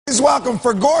Please welcome,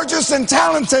 for gorgeous and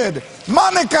talented,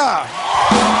 Monica.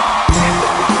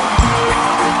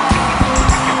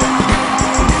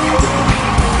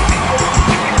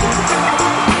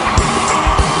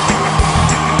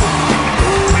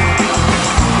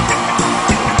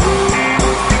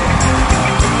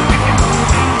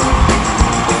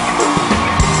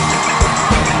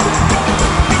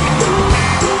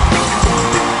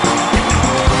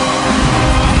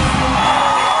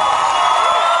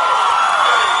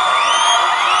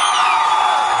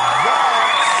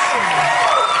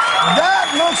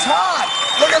 Hot.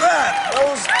 Look at that.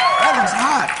 That looks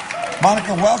hot.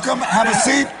 Monica, welcome. Have a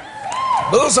seat.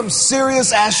 Those are some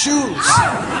serious ass shoes.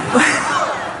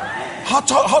 How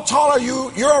tall are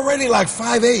you? You're already like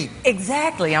 5'8".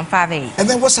 Exactly, I'm 5'8". And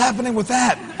then what's happening with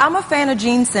that? I'm a fan of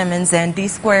Gene Simmons, and D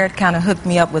Squared kind of hooked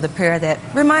me up with a pair that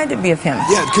reminded me of him.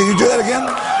 Yeah, can you do that again?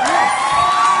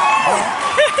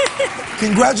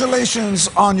 Congratulations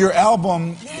on your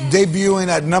album debuting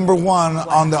at #1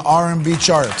 on the R&B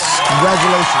charts.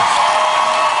 Congratulations.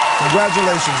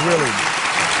 Congratulations, really.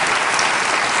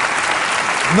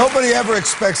 Nobody ever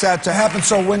expects that to happen.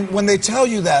 So when they tell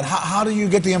you that, how do you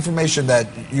get the information that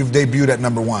you've debuted at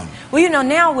 #1? Well, you know,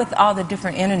 now with all the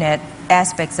different internet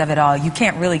aspects of it all, you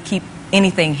can't really keep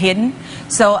anything hidden.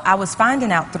 So I was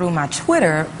finding out through my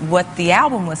Twitter what the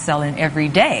album was selling every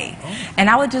day. And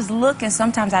I would just look, and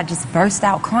sometimes I just burst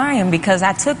out crying because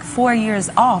I took 4 years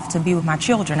off to be with my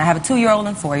children. I have a 2-year-old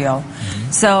and 4-year-old.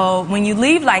 So when you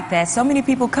leave like that, so many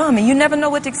people come and you never know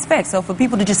what to expect. So for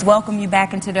people to just welcome you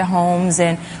back into their homes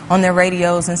and on their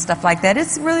radios and stuff like that,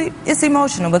 it's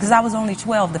emotional because I was only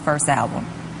 12 the first album.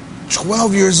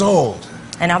 12 years old.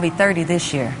 And I'll be 30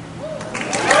 this year.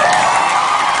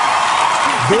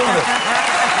 Doing it.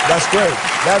 That's great.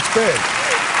 That's big.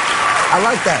 I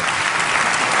like that.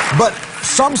 But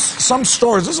some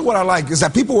stores, this is what I like, is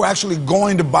that people were actually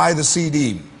going to buy the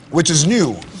CD, which is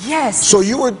new. Yes. So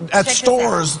you were at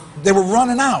stores, they were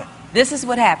running out. This is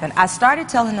what happened. I started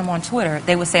telling them on Twitter.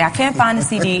 They would say, I can't find the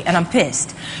CD, and I'm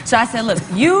pissed. So I said, look,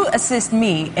 you assist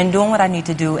me in doing what I need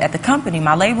to do at the company.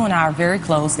 My label and I are very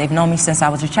close. They've known me since I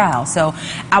was a child. So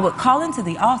I would call into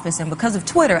the office, and because of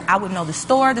Twitter, I would know the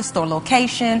store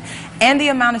location, and the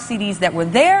amount of CDs that were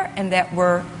there and that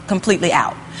were completely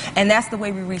out. And that's the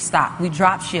way we restock. We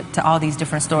drop ship to all these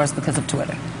different stores because of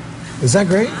Twitter. Is that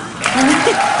great? It's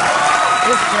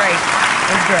great.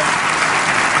 It's great.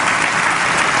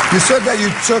 You said that you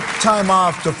took time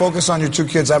off to focus on your 2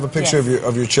 kids. I have a picture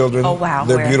of your children. Oh, wow.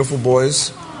 They're beautiful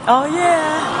boys. Oh,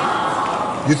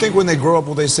 yeah. You think when they grow up,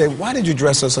 will they say, why did you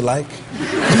dress us alike?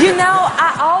 You know,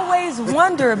 I always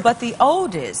wonder, but the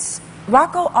oldest,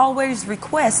 Rocco always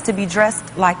requests to be dressed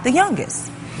like the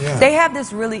youngest. Yeah. They have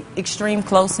this really extreme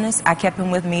closeness. I kept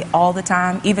him with me all the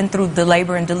time, even through the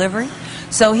labor and delivery.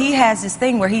 So he has this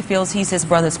thing where he feels he's his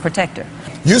brother's protector.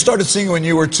 You started singing when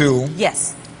you were 2.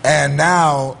 Yes. And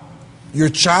now your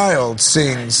child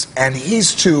sings and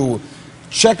he's 2.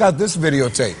 Check out this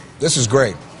videotape. This is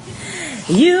great.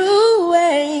 You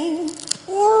ain't.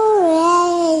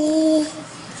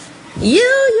 You.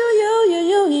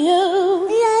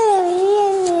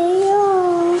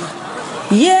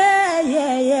 Yeah.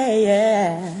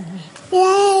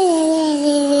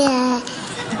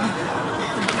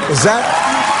 Is that?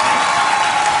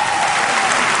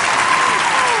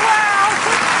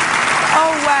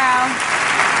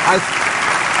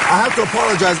 I have to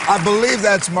apologize. I believe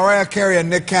that's Mariah Carey and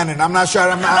Nick Cannon. I'm not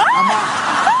sure.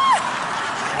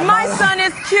 My son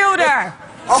is cuter.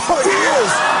 Oh, he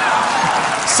is.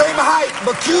 Same height,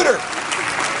 but cuter.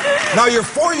 Now, your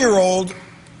 4-year-old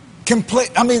can play.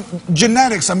 I mean,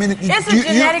 genetics. I mean, it's a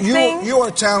genetic thing. You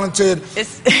are talented.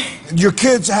 Your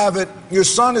kids have it. Your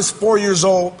son is 4 years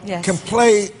old. Yes. Can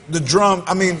play the drum.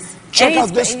 I mean, check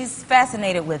out this. He's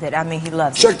fascinated with it. I mean, he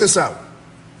loves it. Check this out.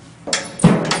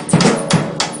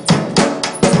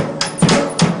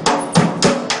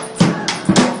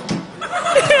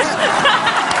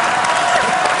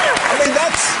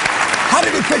 How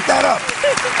did he pick that up?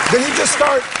 Did he just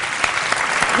start?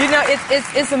 You know,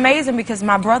 it's amazing because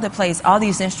my brother plays all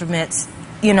these instruments,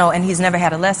 you know, and he's never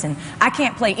had a lesson. I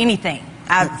can't play anything.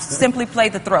 I simply play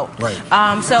the throat. Right.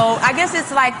 So I guess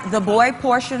it's like the boy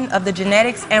portion of the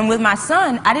genetics. And with my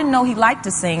son, I didn't know he liked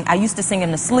to sing. I used to sing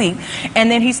him to sleep.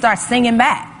 And then he starts singing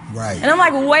back. Right. And I'm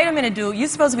like, wait a minute, dude. You're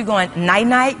supposed to be going,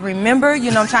 night-night, remember?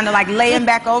 You know, I'm trying to like lay him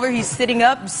back over. He's sitting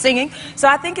up, singing. So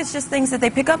I think it's just things that they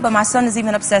pick up. But my son is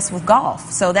even obsessed with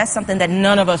golf. So that's something that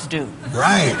none of us do.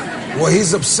 Right. Well,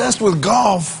 he's obsessed with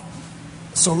golf.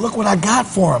 So look what I got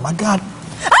for him. I got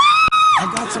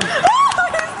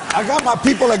my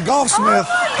people at Golfsmith. Oh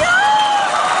my God.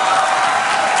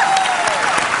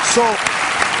 So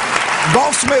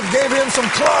Golfsmith gave him some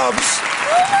clubs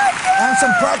and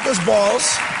some practice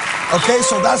balls. Okay,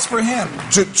 so that's for him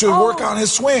to work on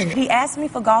his swing. He asked me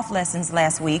for golf lessons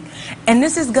last week, and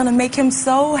this is going to make him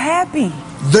so happy.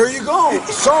 There you go.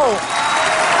 So,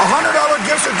 $100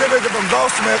 gift certificate from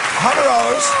Golfsmith,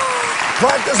 $100,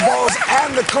 practice balls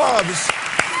and the clubs.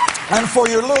 And for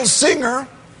your little singer,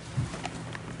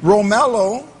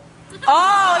 Romello.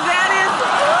 Oh, that is...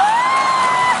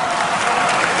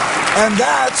 And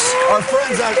that's our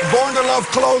friends at Born to Love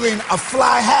Clothing, a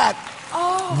fly hat.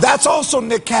 Oh. That's also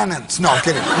Nick Cannon's. No, I'm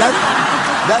kidding.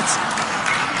 That's...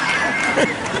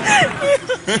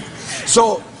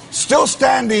 So, Still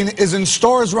Standing is in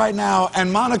stores right now,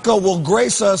 and Monica will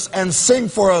grace us and sing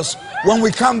for us when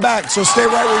we come back. So stay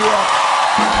right where you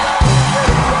are.